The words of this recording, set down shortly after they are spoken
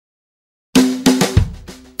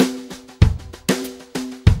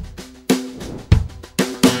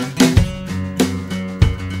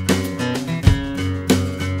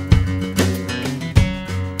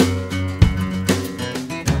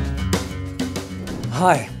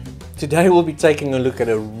Hi, today we'll be taking a look at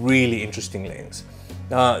a really interesting lens.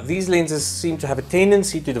 Now, these lenses seem to have a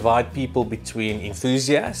tendency to divide people between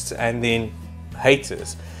enthusiasts and then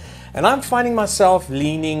haters. And I'm finding myself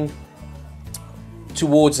leaning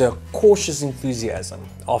towards a cautious enthusiasm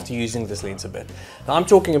after using this lens a bit. Now, I'm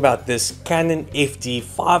talking about this Canon FD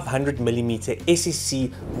 500mm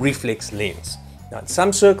S.S.C reflex lens. Now, in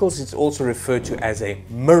some circles, it's also referred to as a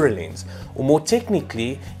mirror lens, or more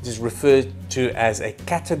technically, it is referred to as a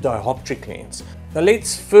catadioptric lens. Now,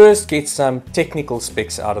 let's first get some technical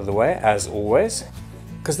specs out of the way, as always,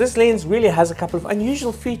 because this lens really has a couple of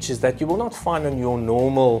unusual features that you will not find on your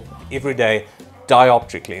normal, everyday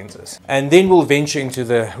dioptric lenses. And then we'll venture into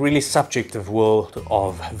the really subjective world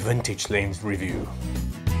of vintage lens review.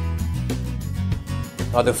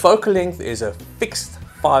 Now, the focal length is a fixed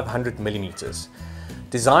 500mm,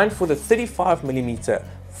 designed for the 35mm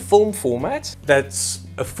film format. That's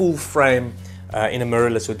a full frame in a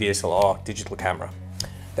mirrorless or DSLR digital camera.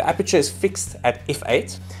 The aperture is fixed at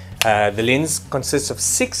f8. The lens consists of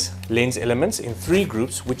 6 lens elements in 3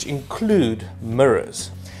 groups, which include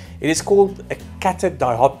mirrors. It is called a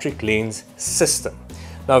catadioptric lens system.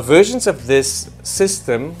 Now, versions of this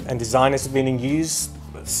system and design has been in use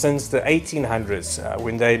since the 1800s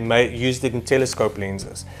when they used it in telescope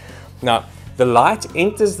lenses. Now, the light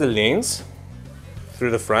enters the lens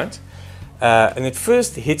through the front and it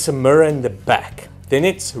first hits a mirror in the back. Then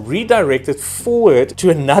it's redirected forward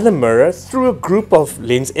to another mirror through a group of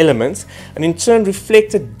lens elements and in turn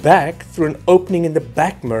reflected back through an opening in the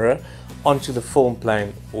back mirror onto the film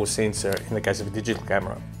plane or sensor in the case of a digital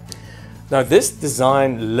camera. Now, this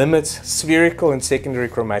design limits spherical and secondary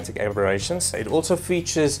chromatic aberrations. It also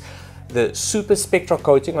features the super spectral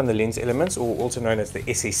coating on the lens elements, or also known as the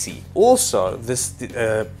S.S.C. Also, this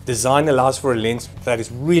design allows for a lens that is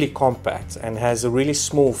really compact and has a really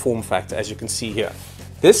small form factor, as you can see here.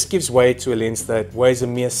 This gives way to a lens that weighs a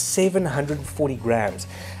mere 740 grams,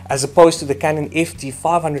 as opposed to the Canon FD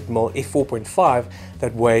 500mm f4.5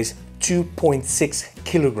 that weighs 2.6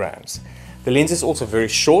 kilograms. The lens is also very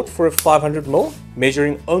short for a 500mm,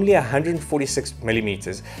 measuring only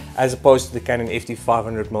 146mm, as opposed to the Canon FD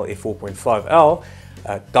 500mm f4.5L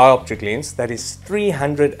dioptric lens that is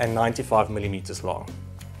 395mm long.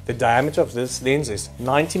 The diameter of this lens is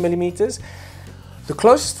 90mm. The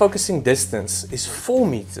closest focusing distance is 4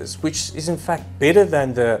 meters, which is in fact better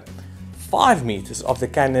than the 5 meters of the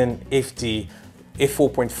Canon FD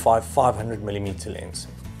f4.5 500mm lens.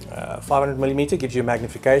 500mm gives you a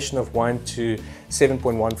magnification of 1 to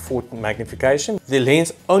 7.14 magnification. The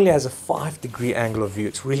lens only has a 5-degree angle of view.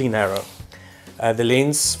 It's really narrow. The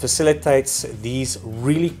lens facilitates these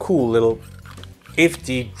really cool little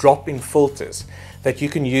FD drop-in filters that you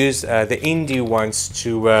can use, the ND ones,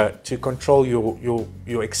 to control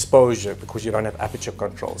your exposure because you don't have aperture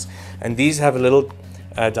controls. And these have a little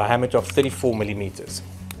diameter of 34mm.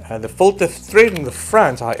 The filter thread in the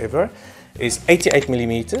front, however, is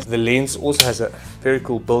 88mm. The lens also has a very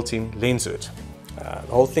cool built-in lens hood. The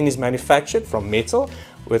whole thing is manufactured from metal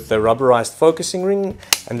with a rubberized focusing ring,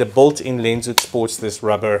 and the built-in lens hood sports this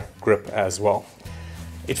rubber grip as well.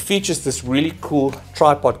 It features this really cool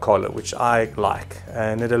tripod collar, which I like,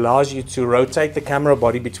 and it allows you to rotate the camera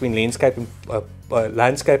body between landscape and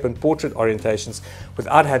portrait orientations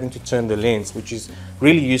without having to turn the lens, which is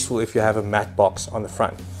really useful if you have a matte box on the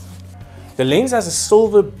front. The lens has a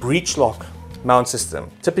silver breech lock mount system,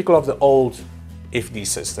 typical of the old FD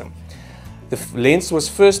system. The lens was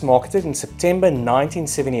first marketed in September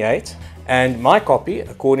 1978, and my copy,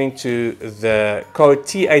 according to the code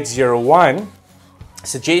T801,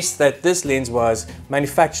 suggests that this lens was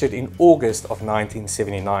manufactured in August of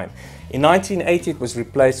 1979. In 1980, it was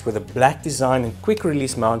replaced with a black design and quick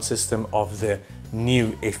release mount system of the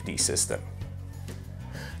new FD system.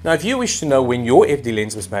 Now, if you wish to know when your FD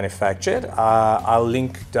lens was manufactured, I'll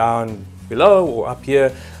link down below or up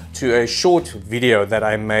here to a short video that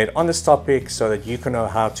I made on this topic so that you can know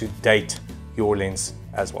how to date your lens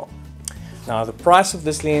as well. Now, the price of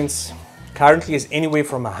this lens currently is anywhere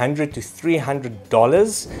from $100 to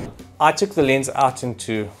 $300. I took the lens out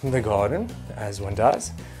into the garden, as one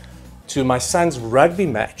does, to my son's rugby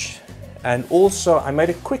match, and also I made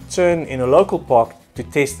a quick turn in a local park to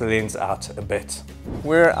test the lens out a bit.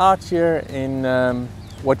 We're out here in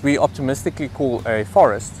what we optimistically call a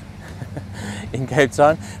forest in Cape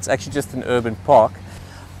Town. It's actually just an urban park.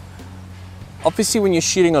 Obviously, when you're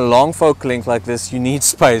shooting a long focal length like this, you need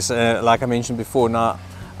space, like I mentioned before. Now,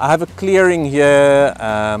 I have a clearing here.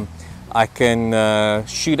 I can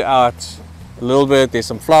shoot out a little bit. There's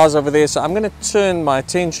some flowers over there, so I'm going to turn my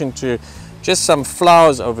attention to just some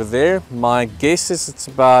flowers over there. My guess is it's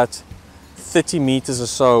about 30 meters or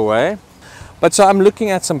so away. But so I'm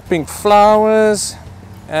looking at some pink flowers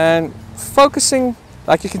and focusing,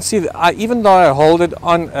 like you can see, even though I hold it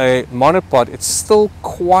on a monopod, it's still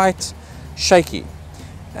quite shaky.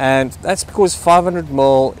 And that's because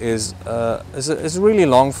 500mm is a really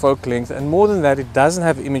long focal length, and more than that, it doesn't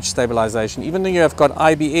have image stabilization. Even though you have got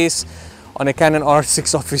IBS on a Canon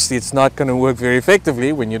R6, obviously it's not going to work very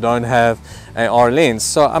effectively when you don't have a R lens.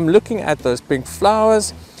 So I'm looking at those pink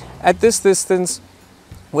flowers at this distance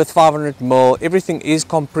with 500mm. Everything is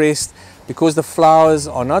compressed because the flowers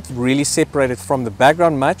are not really separated from the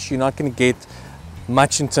background much. You're not going to get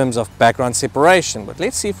much in terms of background separation. But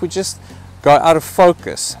let's see if we just go out of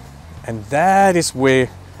focus, and that is where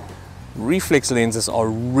reflex lenses are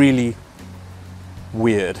really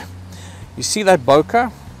weird. You see that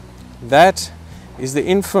bokeh? That is the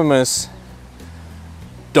infamous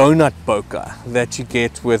donut bokeh that you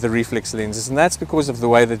get with the reflex lenses, and that's because of the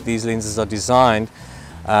way that these lenses are designed.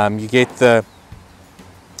 You get the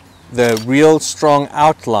real strong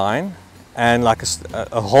outline and like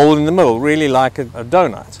a hole in the middle, really like a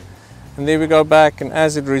donut. And there we go back, and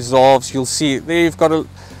as it resolves, you'll see there you've got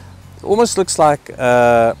almost looks like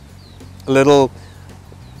a little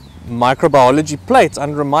microbiology plate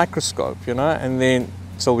under a microscope, you know, and then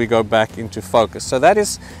till we go back into focus. So that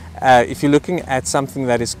is, if you're looking at something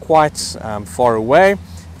that is quite far away,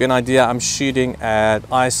 give you an idea, I'm shooting at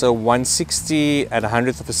ISO 160 at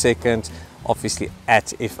 100th of a second, obviously at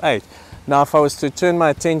f8. Now if I was to turn my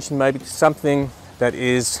attention maybe to something that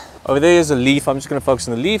is, over there is a leaf, I'm just going to focus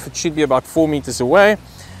on the leaf, it should be about 4 meters away.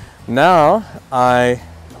 Now,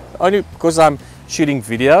 only because I'm shooting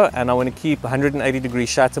video and I want to keep 180-degree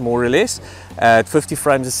shutter more or less at 50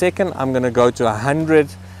 frames a second, I'm going to go to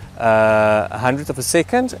 100th of a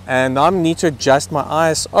second, and I need to adjust my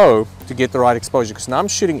ISO to get the right exposure, because now I'm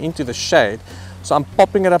shooting into the shade. So I'm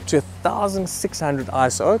popping it up to 1600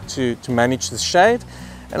 ISO to manage the shade.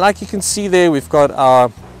 And like you can see there, we've got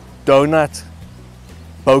our donut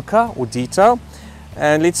bokeh or detail,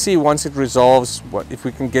 and let's see once it resolves if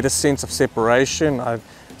we can get a sense of separation.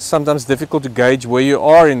 It's sometimes difficult to gauge where you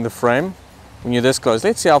are in the frame when you're this close.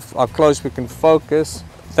 Let's see how close we can focus.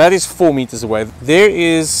 That is 4 meters away. There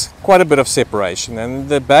is quite a bit of separation, and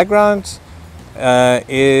the background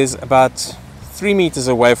is about 3 meters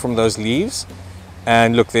away from those leaves,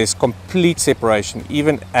 and look, there's complete separation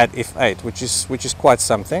even at f8, which is quite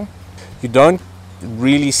something. You don't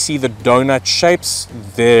really see the donut shapes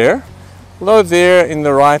there, although there in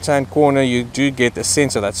the right hand corner you do get a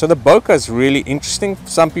sense of that. So the bokeh is really interesting. For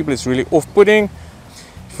some people it's really off-putting.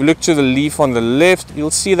 If you look to the leaf on the left,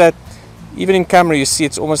 you'll see that even in camera you see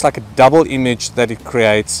it's almost like a double image that it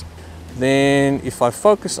creates. Then if I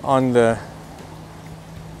focus on the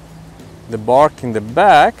bark in the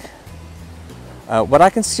back, what I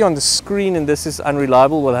can see on the screen, and this is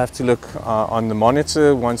unreliable, we'll have to look on the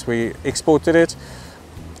monitor once we exported it.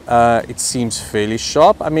 It seems fairly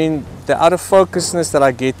sharp. I mean, the out of focusness that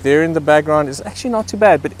I get there in the background is actually not too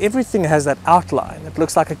bad, but everything has that outline. It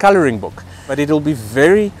looks like a coloring book, but it'll be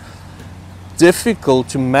very difficult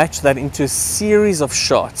to match that into a series of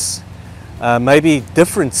shots. Maybe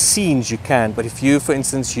different scenes you can, but if you, for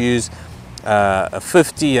instance, use a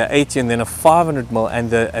 50, a 80, and then a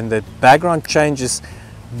 500mm, and the background changes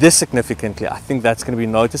this significantly, I think that's going to be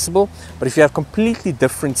noticeable. But if you have completely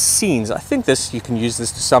different scenes, I think you can use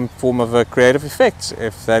this to some form of a creative effect,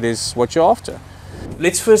 if that is what you're after.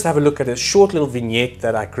 Let's first have a look at a short little vignette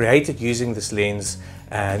that I created using this lens,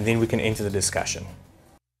 and then we can enter the discussion.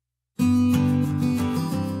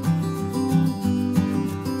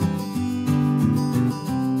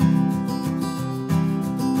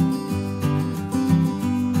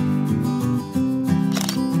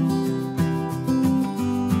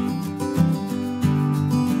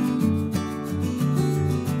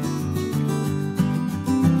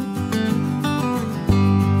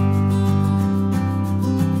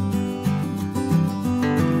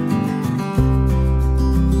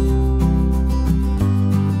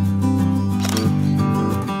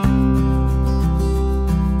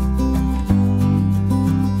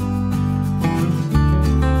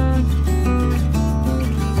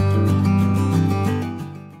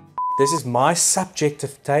 This is my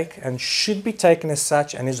subjective take and should be taken as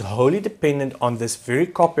such, and is wholly dependent on this very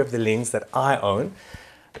copy of the lens that I own,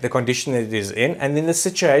 the condition that it is in, and then the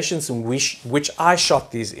situations in which I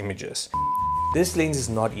shot these images. This lens is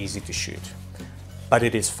not easy to shoot, but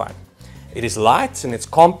it is fun. It is light and it's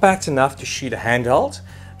compact enough to shoot a handheld,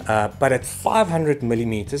 but at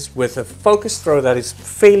 500mm with a focus throw that is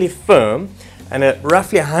fairly firm and at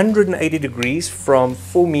roughly 180 degrees from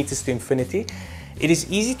 4 meters to infinity, It is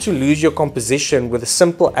easy to lose your composition with a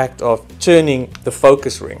simple act of turning the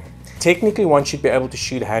focus ring. Technically, one should be able to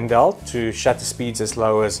shoot handheld to shutter speeds as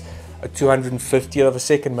low as a 250th of a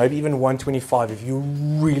second, maybe even 125 if you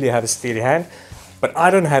really have a steady hand. But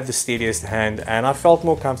I don't have the steadiest hand, and I felt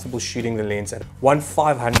more comfortable shooting the lens at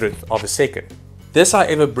 1/500th of a second. This,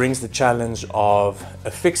 however, brings the challenge of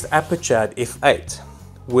a fixed aperture at f8,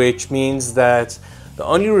 which means that the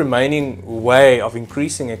only remaining way of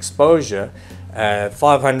increasing exposure at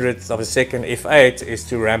 500th of a second f8 is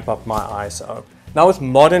to ramp up my ISO. Now, with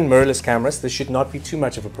modern mirrorless cameras, this should not be too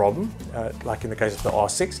much of a problem, like in the case of the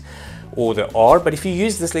R6 or the R, but if you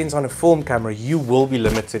use this lens on a film camera, you will be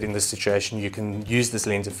limited in this situation. You can use this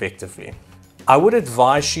lens effectively. I would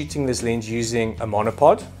advise shooting this lens using a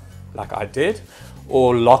monopod, like I did,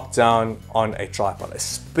 or locked down on a tripod,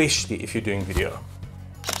 especially if you're doing video.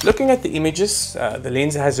 Looking at the images, the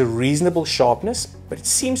lens has a reasonable sharpness, but it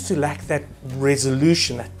seems to lack that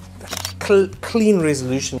resolution, that clean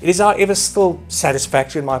resolution. It is, however, still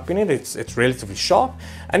satisfactory in my opinion. It's relatively sharp,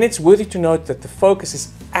 and it's worthy to note that the focus is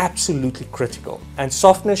absolutely critical, and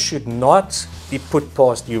softness should not be put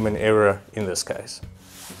past human error in this case.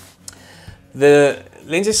 The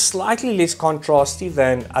lens is slightly less contrasty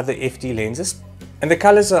than other FD lenses, and the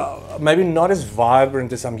colors are maybe not as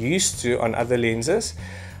vibrant as I'm used to on other lenses,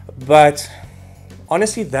 but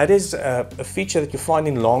honestly, that is a feature that you find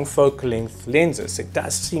in long focal length lenses. It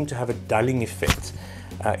does seem to have a dulling effect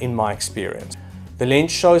in my experience. The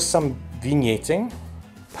lens shows some vignetting,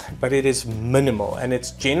 but it is minimal, and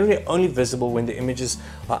it's generally only visible when the images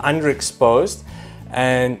are underexposed,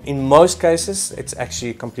 and in most cases it's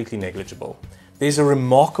actually completely negligible. There's a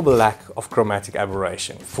remarkable lack of chromatic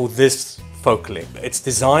aberration for this focal length. It's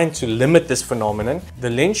designed to limit this phenomenon. The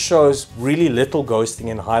lens shows really little ghosting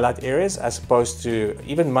in highlight areas as opposed to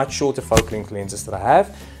even much shorter focal length lenses that I have.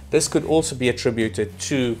 This could also be attributed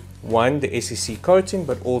to, one, the S.S.C coating,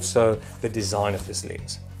 but also the design of this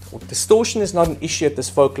lens. Distortion is not an issue at this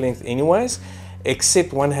focal length anyways,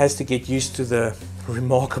 except one has to get used to the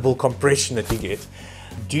remarkable compression that you get.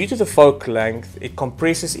 Due to the focal length, it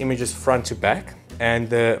compresses images front to back, and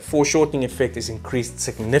the foreshortening effect is increased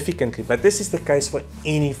significantly, but this is the case for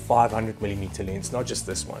any 500mm lens, not just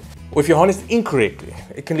this one. Or if you're harnessed incorrectly,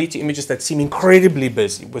 it can lead to images that seem incredibly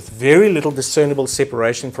busy with very little discernible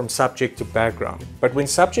separation from subject to background. But when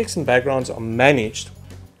subjects and backgrounds are managed,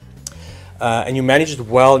 and you manage it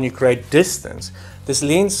well and you create distance, this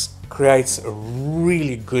lens creates a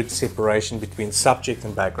really good separation between subject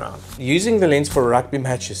and background. Using the lens for a rugby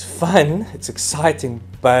match is fun, it's exciting,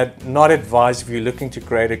 but not advised if you're looking to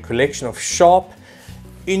create a collection of sharp,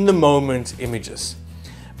 in-the-moment images.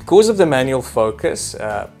 Because of the manual focus,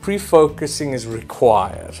 pre-focusing is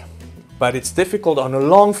required, but it's difficult on a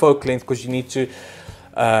long focal length because you need to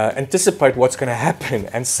anticipate what's going to happen,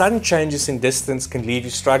 and sudden changes in distance can leave you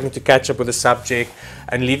struggling to catch up with the subject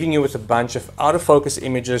and leaving you with a bunch of out of focus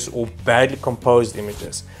images or badly composed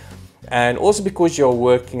images. And also because you're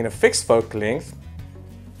working in a fixed focal length,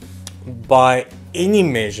 by any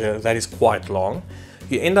measure that is quite long,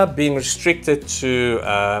 you end up being restricted to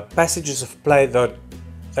passages of play that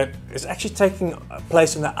is actually taking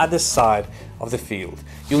place on the other side of the field.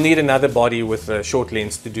 You'll need another body with a short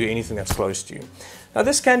lens to do anything that's close to you. Now,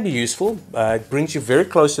 this can be useful. It brings you very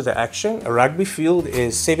close to the action. A rugby field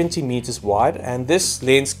is 70 meters wide, and this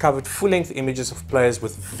lens covered full-length images of players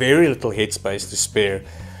with very little headspace to spare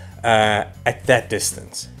at that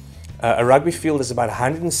distance. A rugby field is about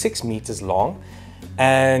 106 meters long,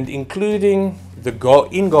 and including the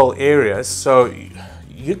in-goal areas, so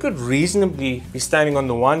you could reasonably be standing on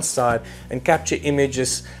the one side and capture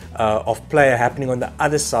images of player happening on the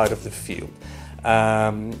other side of the field.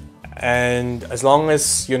 And as long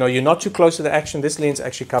as you're not too close to the action, this lens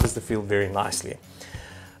actually covers the field very nicely.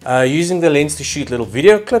 Using the lens to shoot little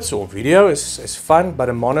video clips or video is fun, but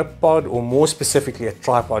a monopod, or more specifically a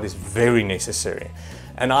tripod, is very necessary.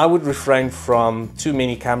 And I would refrain from too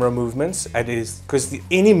many camera movements, because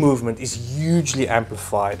any movement is hugely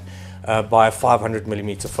amplified by a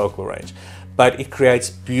 500mm focal range. But it creates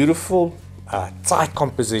beautiful, tight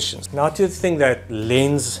compositions. Now to the thing that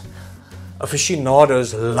lens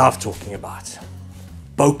aficionados love talking about,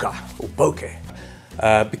 bokeh or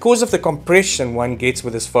bokeh. Because of the compression one gets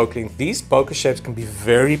with this focal length, these bokeh shapes can be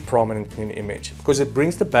very prominent in an image because it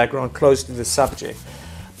brings the background close to the subject.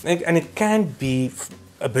 And it can be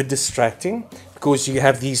a bit distracting because you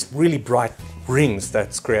have these really bright rings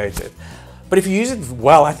that's created. But if you use it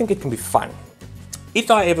well, I think it can be fun. If,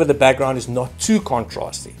 however, the background is not too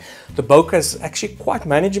contrasty, the bokeh is actually quite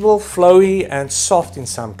manageable, flowy and soft in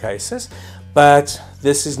some cases, but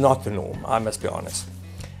this is not the norm, I must be honest.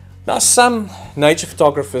 Now, some nature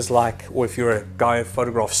photographers or if you're a guy who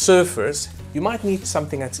photographs surfers, you might need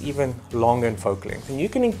something that's even longer in focal length. And you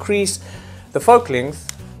can increase the focal length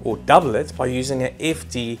or double it by using an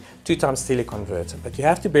FD 2x teleconverter. But you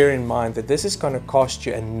have to bear in mind that this is going to cost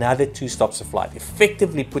you another 2 stops of flight,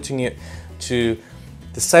 effectively putting you to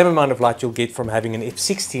the same amount of light you'll get from having an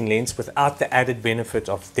f16 lens without the added benefit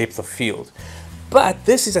of depth of field. But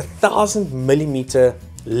this is a 1000mm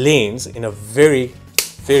lens in a very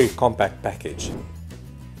compact package.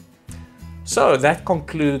 So that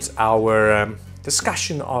concludes our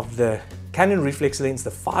discussion of the Canon reflex lens,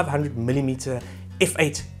 the 500mm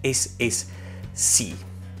F8 S.S.C.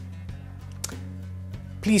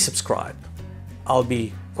 Please subscribe. I'll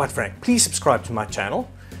be quite frank, please subscribe to my channel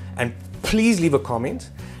and please leave a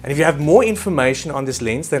comment. And if you have more information on this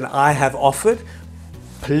lens than I have offered,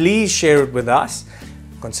 please share it with us.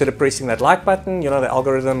 Consider pressing that like button. You know, the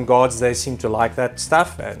algorithm gods, they seem to like that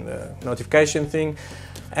stuff, and the notification thing.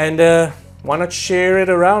 And why not share it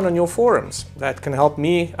around on your forums? That can help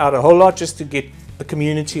me out a whole lot, just to get a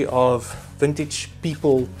community of vintage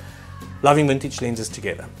people loving vintage lenses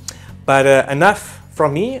together. But enough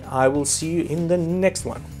from me. I will see you in the next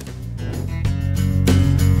one.